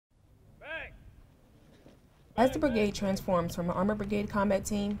As the brigade transforms from an armored brigade combat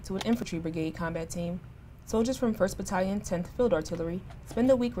team to an infantry brigade combat team, soldiers from 1st Battalion, 10th Field Artillery spend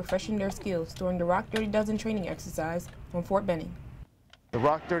a week refreshing their skills during the Rock Dirty Dozen training exercise on Fort Benning. The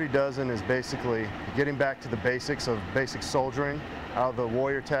Rock Dirty Dozen is basically getting back to the basics of basic soldiering out of the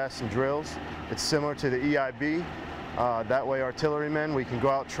warrior tasks and drills. It's similar to the EIB. That way artillerymen, we can go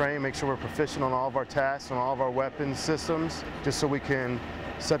out, train, make sure we're proficient on all of our tasks and all of our weapons systems, just so we can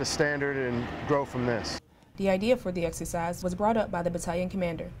set a standard and grow from this. The idea for the exercise was brought up by the battalion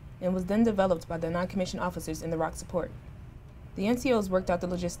commander and was then developed by the non-commissioned officers in the ROC support. The NCOs worked out the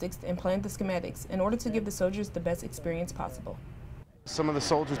logistics and planned the schematics in order to give the soldiers the best experience possible. Some of the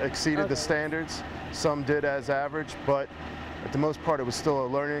soldiers exceeded the standards, some did as average, but at the most part it was still a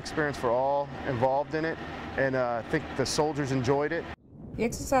learning experience for all involved in it, and I think the soldiers enjoyed it. The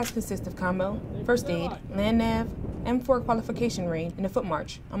exercise consists of combo, first aid, land nav, M4 qualification raid, and a foot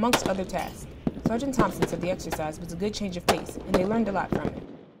march, amongst other tasks. Sergeant Thompson said the exercise was a good change of pace, and they learned a lot from it.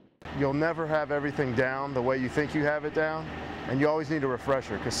 You'll never have everything down the way you think you have it down, and you always need a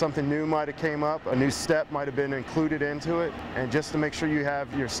refresher because something new might have came up, a new step might have been included into it, and just to make sure you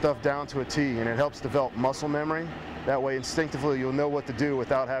have your stuff down to a T, and it helps develop muscle memory. That way instinctively you'll know what to do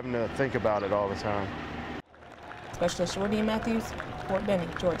without having to think about it all the time. Specialist Jordan Matthews, Fort Benning,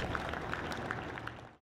 Georgia.